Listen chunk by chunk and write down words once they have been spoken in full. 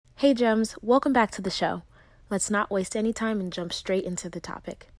Hey Gems, welcome back to the show. Let's not waste any time and jump straight into the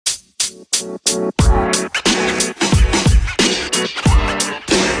topic.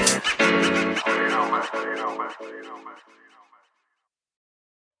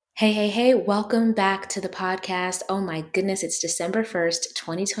 Hey, welcome back to the podcast. Oh my goodness, it's December 1st,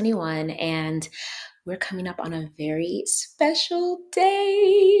 2021, and we're coming up on a very special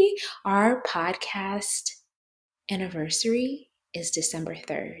day. Our podcast anniversary is December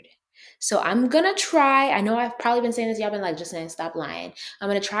 3rd. So I'm gonna try. I know I've probably been saying this, y'all been like, just saying, stop lying. I'm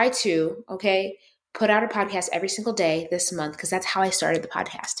gonna try to, put out a podcast every single day this month, because that's how I started the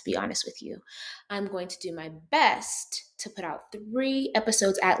podcast, to be honest with you. I'm going to do my best to put out 3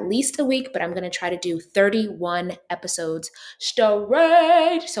 episodes at least a week, but I'm gonna try to do 31 episodes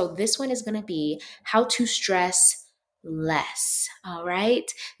straight. So this one is gonna be how to stress less. All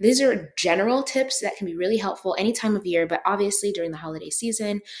right. These are general tips that can be really helpful any time of year, but obviously during the holiday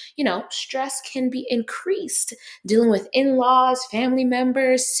season, stress can be increased dealing with in-laws, family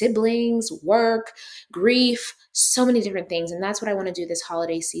members, siblings, work, grief, so many different things. And that's what I want to do this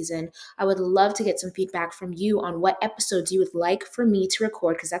holiday season. I would love to get some feedback from you on what episodes you would like for me to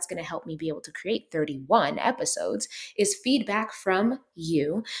record, because that's going to help me be able to create 31 episodes, is feedback from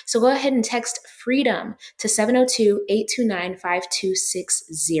you. So go ahead and text FREEDOM to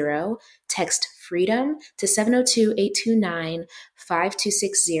 702-829-5260. Text FREEDOM to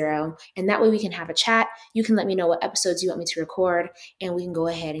 702-829-5260. And that way we can have a chat. You can let me know what episodes you want me to record, and we can go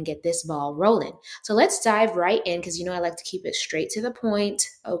ahead and get this ball rolling. So let's dive right in, because I like to keep it straight to the point.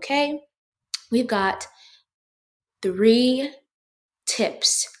 Okay. We've got 3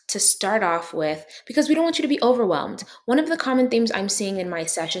 tips to start off with, because we don't want you to be overwhelmed. One of the common themes I'm seeing in my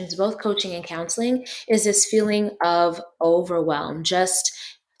sessions, both coaching and counseling, is this feeling of overwhelm, just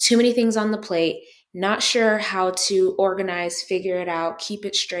too many things on the plate, not sure how to organize, figure it out, keep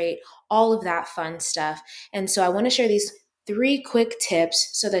it straight, all of that fun stuff. And so I want to share these 3 quick tips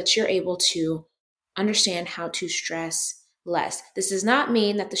so that you're able to understand how to stress less. This does not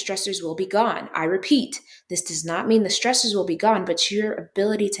mean that the stressors will be gone. I repeat, this does not mean the stressors will be gone, but your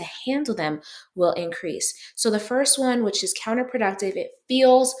ability to handle them will increase. So the first one, which is counterproductive, it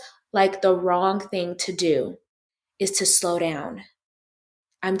feels like the wrong thing to do, is to slow down.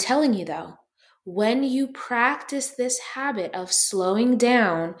 I'm telling you though, when you practice this habit of slowing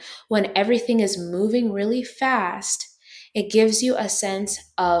down when everything is moving really fast, it gives you a sense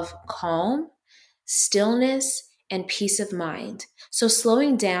of calm, stillness, and peace of mind. So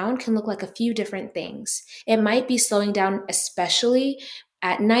slowing down can look like a few different things. It might be slowing down, especially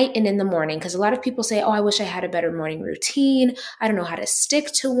at night and in the morning, because a lot of people say, oh, I wish I had a better morning routine. I don't know how to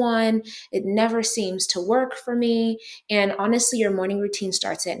stick to one. It never seems to work for me. And honestly, your morning routine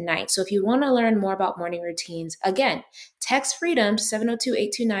starts at night. So if you want to learn more about morning routines, again, text FREEDOM to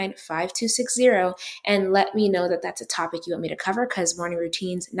 702-829-5260 and let me know that that's a topic you want me to cover, because morning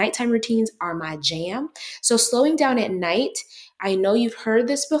routines, nighttime routines are my jam. So slowing down at night, I know you've heard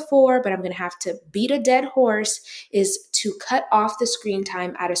this before, but I'm going to have to beat a dead horse, is to cut off the screen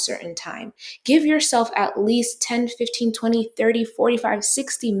time at a certain time. Give yourself at least 10, 15, 20, 30, 45,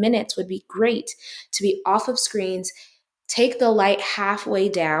 60 minutes would be great to be off of screens. Take the light halfway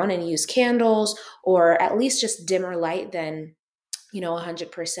down and use candles, or at least just dimmer light than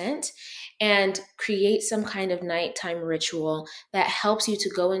 100%, and create some kind of nighttime ritual that helps you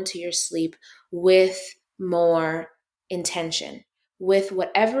to go into your sleep with more intention, with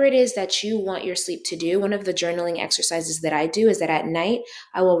whatever it is that you want your sleep to do. One of the journaling exercises that I do is that at night,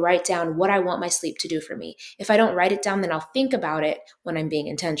 I will write down what I want my sleep to do for me. If I don't write it down, then I'll think about it when I'm being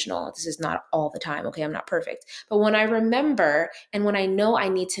intentional. This is not all the time, okay? I'm not perfect. But when I remember and when I know I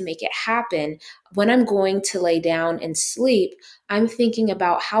need to make it happen, when I'm going to lay down and sleep, I'm thinking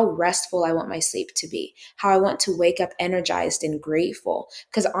about how restful I want my sleep to be, how I want to wake up energized and grateful.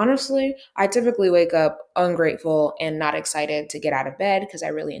 Because honestly, I typically wake up ungrateful and not excited to get out of bed, because I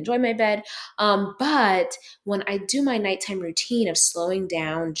really enjoy my bed. But when I do my nighttime routine of slowing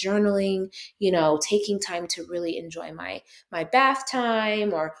down, journaling, taking time to really enjoy my bath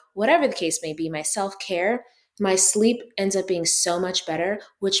time, or whatever the case may be, my self-care, my sleep ends up being so much better,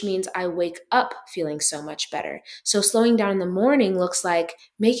 which means I wake up feeling so much better. So slowing down in the morning looks like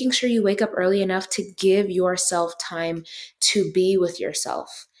making sure you wake up early enough to give yourself time to be with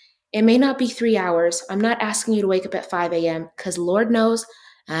yourself. It may not be 3 hours. I'm not asking you to wake up at 5 a.m. because Lord knows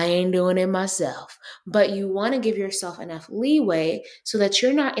I ain't doing it myself. But you want to give yourself enough leeway so that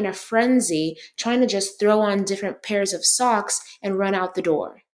you're not in a frenzy trying to just throw on different pairs of socks and run out the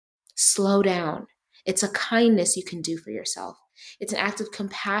door. Slow down. It's a kindness you can do for yourself. It's an act of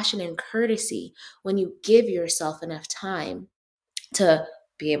compassion and courtesy when you give yourself enough time to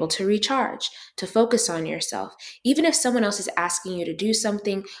be able to recharge, to focus on yourself. Even if someone else is asking you to do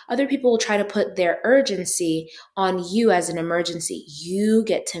something, other people will try to put their urgency on you as an emergency. You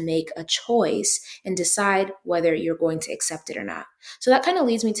get to make a choice and decide whether you're going to accept it or not. So that kind of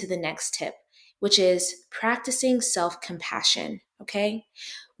leads me to the next tip, which is practicing self-compassion, okay?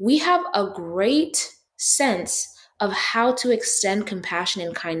 We have a great sense of how to extend compassion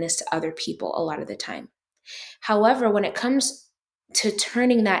and kindness to other people a lot of the time. However, when it comes to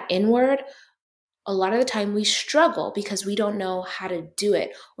turning that inward, a lot of the time we struggle because we don't know how to do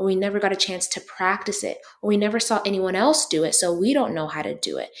it, or we never got a chance to practice it, or we never saw anyone else do it, so we don't know how to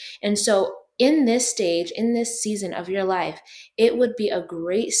do it. And so in this stage, in this season of your life, it would be a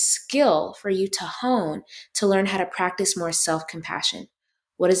great skill for you to hone to learn how to practice more self-compassion.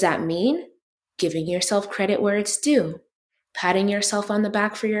 What does that mean? Giving yourself credit where it's due, patting yourself on the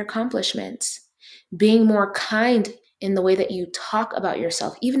back for your accomplishments, being more kind in the way that you talk about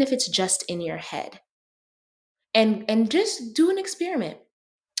yourself, even if it's just in your head. And just do an experiment.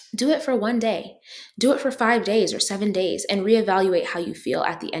 Do it for one day. Do it for 5 days or 7 days and reevaluate how you feel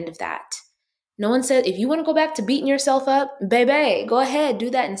at the end of that. No one said, if you want to go back to beating yourself up, baby, go ahead,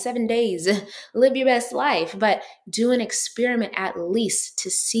 do that in 7 days. Live your best life. But do an experiment at least to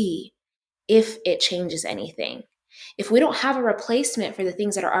see if it changes anything. If we don't have a replacement for the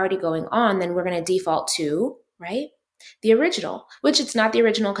things that are already going on, then we're going to default to, right? The original, which it's not the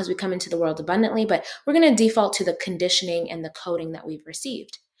original because we come into the world abundantly, but we're going to default to the conditioning and the coding that we've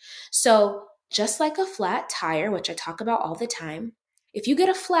received. So just like a flat tire, which I talk about all the time, if you get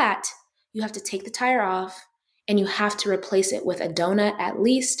a flat, you have to take the tire off and you have to replace it with a donut at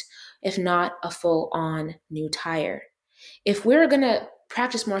least, if not a full-on new tire. If we're going to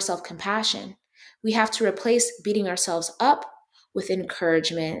practice more self-compassion, we have to replace beating ourselves up with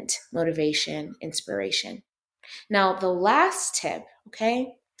encouragement, motivation, inspiration. Now, the last tip,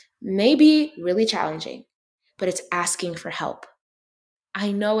 okay, may be really challenging, but it's asking for help.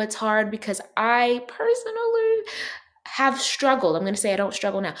 I know it's hard because I personally have struggled. I'm going to say I don't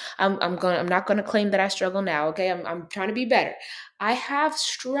struggle now. I'm not going to claim that I struggle now, okay? I'm trying to be better. I have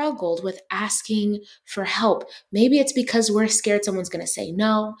struggled with asking for help. Maybe it's because we're scared someone's going to say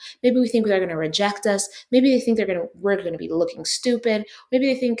no. Maybe we think they're going to reject us. Maybe they think we're going to be looking stupid. Maybe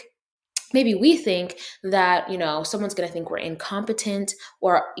we think that, someone's going to think we're incompetent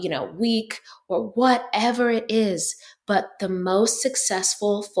or, weak or whatever it is. But the most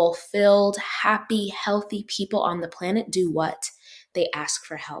successful, fulfilled, happy, healthy people on the planet do what? They ask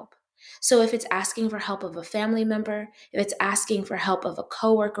for help. So if it's asking for help of a family member, if it's asking for help of a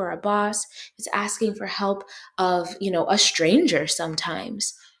coworker or a boss, if it's asking for help of, a stranger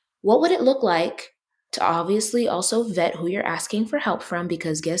sometimes, what would it look like to obviously also vet who you're asking for help from?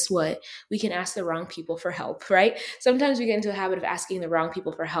 Because guess what? We can ask the wrong people for help, right? Sometimes we get into a habit of asking the wrong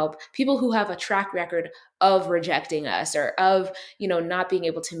people for help, people who have a track record of rejecting us or of, not being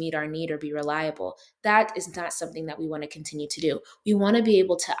able to meet our need or be reliable. That is not something that we want to continue to do. We want to be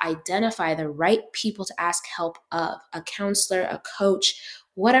able to identify the right people to ask help of, a counselor, a coach,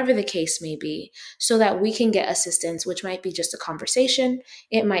 whatever the case may be, so that we can get assistance, which might be just a conversation.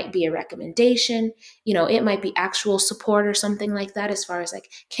 It might be a recommendation. It might be actual support or something like that, as far as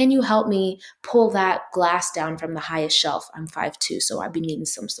like, can you help me pull that glass down from the highest shelf? I'm 5'2", so I'd be needing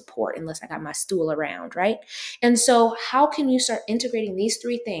some support unless I got my stool around, right? And so how can you start integrating these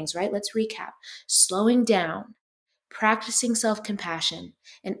 3 things, right? Let's recap. Slowing down, practicing self-compassion,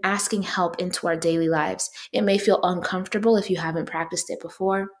 and asking help into our daily lives. It may feel uncomfortable if you haven't practiced it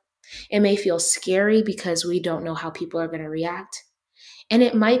before. It may feel scary because we don't know how people are going to react. And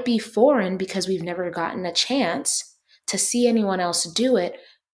it might be foreign because we've never gotten a chance to see anyone else do it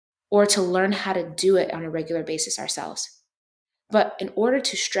or to learn how to do it on a regular basis ourselves. But in order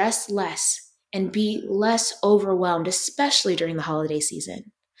to stress less and be less overwhelmed, especially during the holiday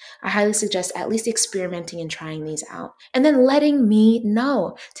season, I highly suggest at least experimenting and trying these out and then letting me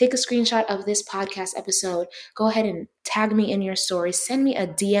know. Take a screenshot of this podcast episode. Go ahead and tag me in your stories. Send me a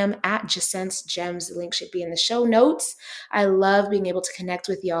DM at Jacense Gems. The link should be in the show notes. I love being able to connect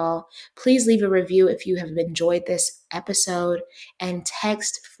with y'all. Please leave a review if you have enjoyed this episode and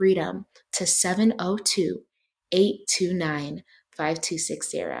text FREEDOM to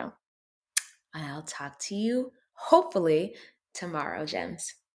 702-829-5260. I'll talk to you hopefully tomorrow,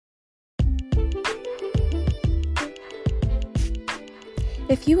 Gems.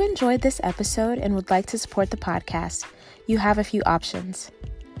 If you enjoyed this episode and would like to support the podcast, you have a few options.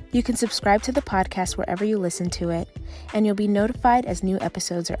 You can subscribe to the podcast wherever you listen to it, and you'll be notified as new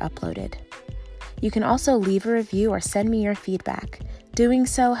episodes are uploaded. You can also leave a review or send me your feedback. Doing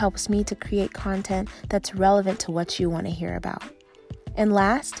so helps me to create content that's relevant to what you want to hear about. And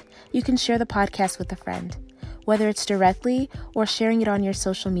last, you can share the podcast with a friend. Whether it's directly or sharing it on your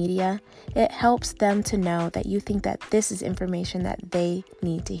social media, it helps them to know that you think that this is information that they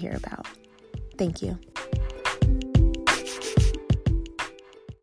need to hear about. Thank you.